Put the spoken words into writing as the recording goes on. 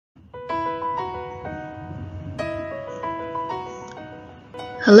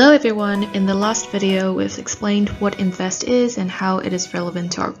Hello everyone, in the last video we've explained what InVEST is and how it is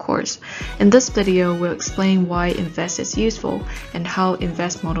relevant to our course. In this video we'll explain why InVEST is useful and how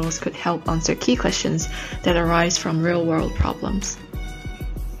InVEST models could help answer key questions that arise from real-world problems.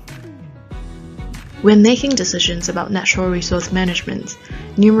 When making decisions about natural resource management,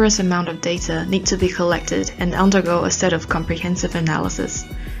 numerous amounts of data need to be collected and undergo a set of comprehensive analysis.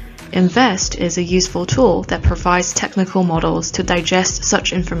 InVEST is a useful tool that provides technical models to digest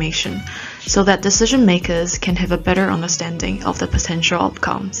such information so that decision makers can have a better understanding of the potential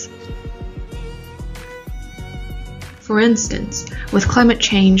outcomes. For instance, with climate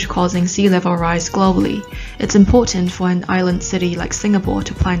change causing sea level rise globally, it's important for an island city like Singapore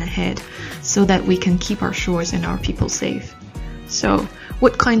to plan ahead so that we can keep our shores and our people safe. So,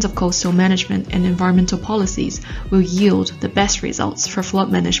 what kinds of coastal management and environmental policies will yield the best results for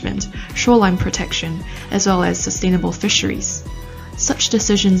flood management, shoreline protection, as well as sustainable fisheries? Such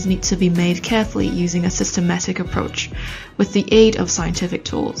decisions need to be made carefully using a systematic approach with the aid of scientific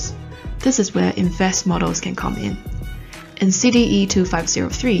tools. This is where InVEST models can come in. In CDE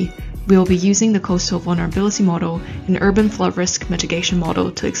 2503, we will be using the Coastal Vulnerability Model and Urban Flood Risk Mitigation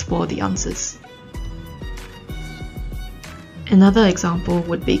Model to explore the answers. Another example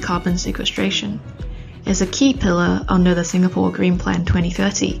would be carbon sequestration. As a key pillar under the Singapore Green Plan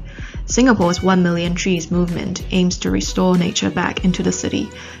 2030, Singapore's 1 million trees movement aims to restore nature back into the city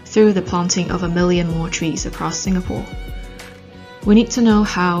through the planting of 1 million more trees across Singapore. We need to know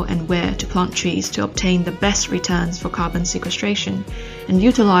how and where to plant trees to obtain the best returns for carbon sequestration and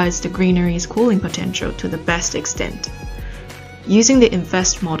utilize the greenery's cooling potential to the best extent. Using the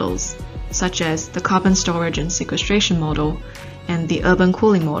InVEST models, such as the carbon storage and sequestration model and the urban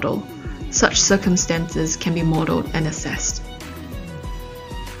cooling model, such circumstances can be modeled and assessed.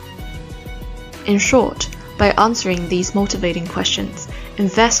 In short, by answering these motivating questions,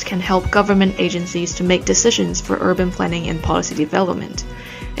 InVEST can help government agencies to make decisions for urban planning and policy development.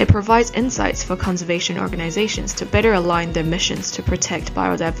 It provides insights for conservation organizations to better align their missions to protect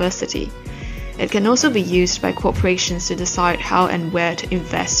biodiversity. It can also be used by corporations to decide how and where to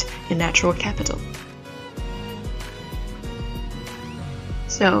invest in natural capital.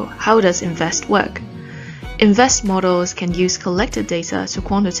 So, how does InVEST work? InVEST models can use collected data to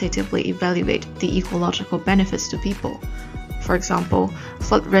quantitatively evaluate the ecological benefits to people. For example,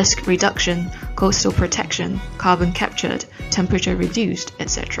 flood risk reduction, coastal protection, carbon captured, temperature reduced,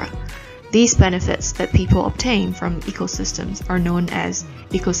 etc. These benefits that people obtain from ecosystems are known as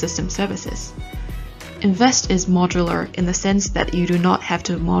ecosystem services. InVEST is modular in the sense that you do not have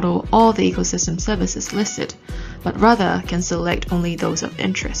to model all the ecosystem services listed, but rather can select only those of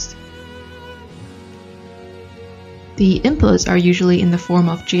interest. The inputs are usually in the form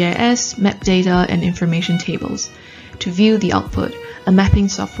of GIS, map data, and information tables. To view the output, a mapping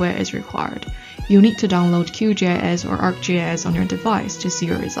software is required. You'll need to download QGIS or ArcGIS on your device to see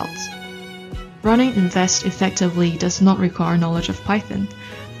your results. Running InVEST effectively does not require knowledge of Python,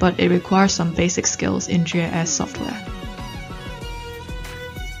 but it requires some basic skills in GIS software.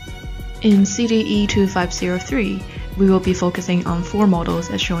 In CDE 2503, we will be focusing on 4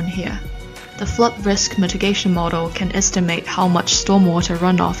 models as shown here. The flood risk mitigation model can estimate how much stormwater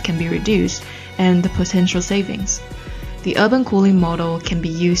runoff can be reduced and the potential savings. The urban cooling model can be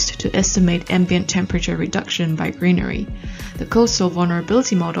used to estimate ambient temperature reduction by greenery. The coastal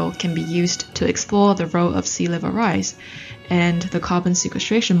vulnerability model can be used to explore the role of sea level rise, and the carbon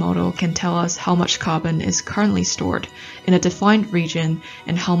sequestration model can tell us how much carbon is currently stored in a defined region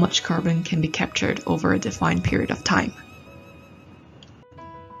and how much carbon can be captured over a defined period of time.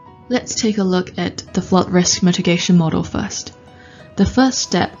 Let's take a look at the flood risk mitigation model first. The first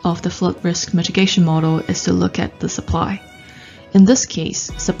step of the flood risk mitigation model is to look at the supply. In this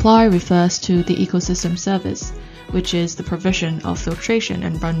case, supply refers to the ecosystem service, which is the provision of filtration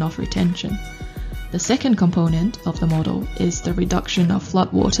and runoff retention. The second component of the model is the reduction of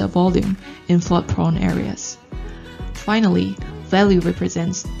floodwater volume in flood-prone areas. Finally, value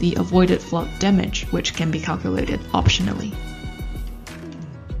represents the avoided flood damage, which can be calculated optionally.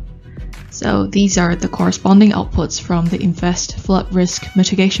 So these are the corresponding outputs from the InVEST flood risk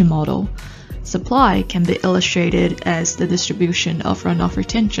mitigation model. Supply can be illustrated as the distribution of runoff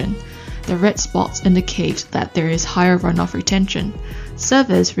retention. The red spots indicate that there is higher runoff retention.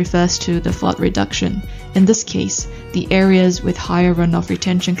 Service refers to the flood reduction. In this case, the areas with higher runoff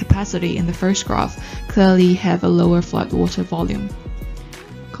retention capacity in the first graph clearly have a lower floodwater volume.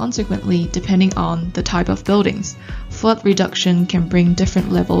 Consequently, depending on the type of buildings, flood reduction can bring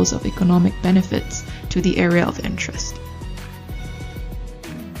different levels of economic benefits to the area of interest.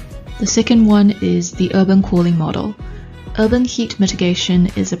 The second one is the urban cooling model. Urban heat mitigation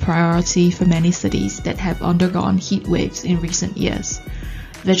is a priority for many cities that have undergone heat waves in recent years.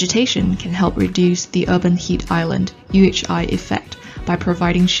 Vegetation can help reduce the urban heat island (UHI) effect by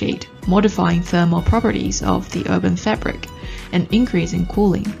providing shade, modifying thermal properties of the urban fabric, and increasing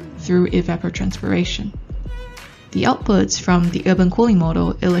cooling through evapotranspiration. The outputs from the urban cooling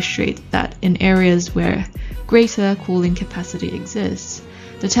model illustrate that in areas where greater cooling capacity exists,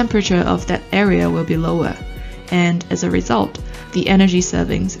 the temperature of that area will be lower, and as a result, the energy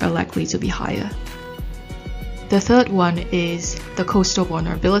savings are likely to be higher. The third one is the coastal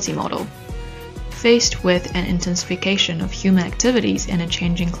vulnerability model. Faced with an intensification of human activities and a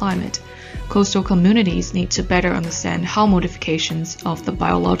changing climate, coastal communities need to better understand how modifications of the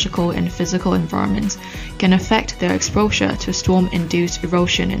biological and physical environments can affect their exposure to storm-induced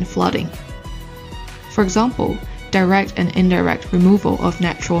erosion and flooding. For example, direct and indirect removal of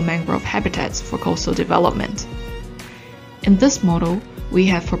natural mangrove habitats for coastal development. In this model, we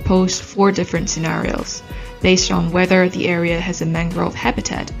have proposed 4 different scenarios, based on whether the area has a mangrove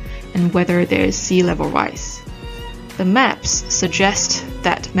habitat and whether there is sea level rise. The maps suggest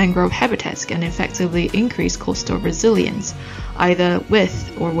that mangrove habitats can effectively increase coastal resilience, either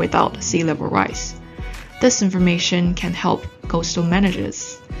with or without sea level rise. This information can help coastal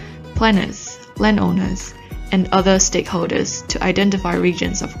managers, planners, landowners, and other stakeholders to identify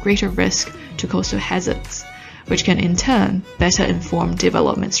regions of greater risk to coastal hazards, which can in turn better inform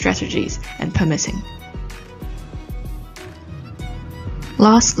development strategies and permitting.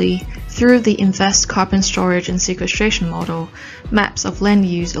 Lastly, through the InVEST carbon storage and sequestration model, maps of land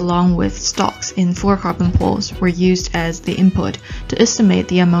use along with stocks in 4 carbon pools were used as the input to estimate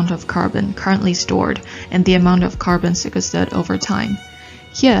the amount of carbon currently stored and the amount of carbon sequestered over time.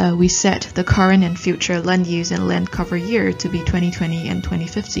 Here, we set the current and future land use and land cover year to be 2020 and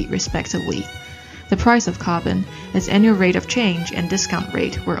 2050 respectively. The price of carbon, its annual rate of change, and discount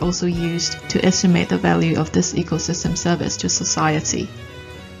rate were also used to estimate the value of this ecosystem service to society.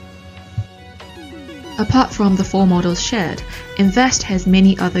 Apart from the 4 models shared, InVEST has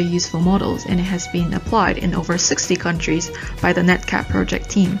many other useful models and it has been applied in over 60 countries by the NetCap project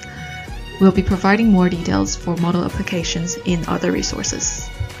team. We'll be providing more details for model applications in other resources.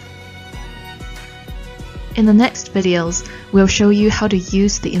 In the next videos, we'll show you how to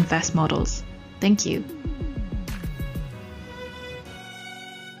use the InVEST models. Thank you.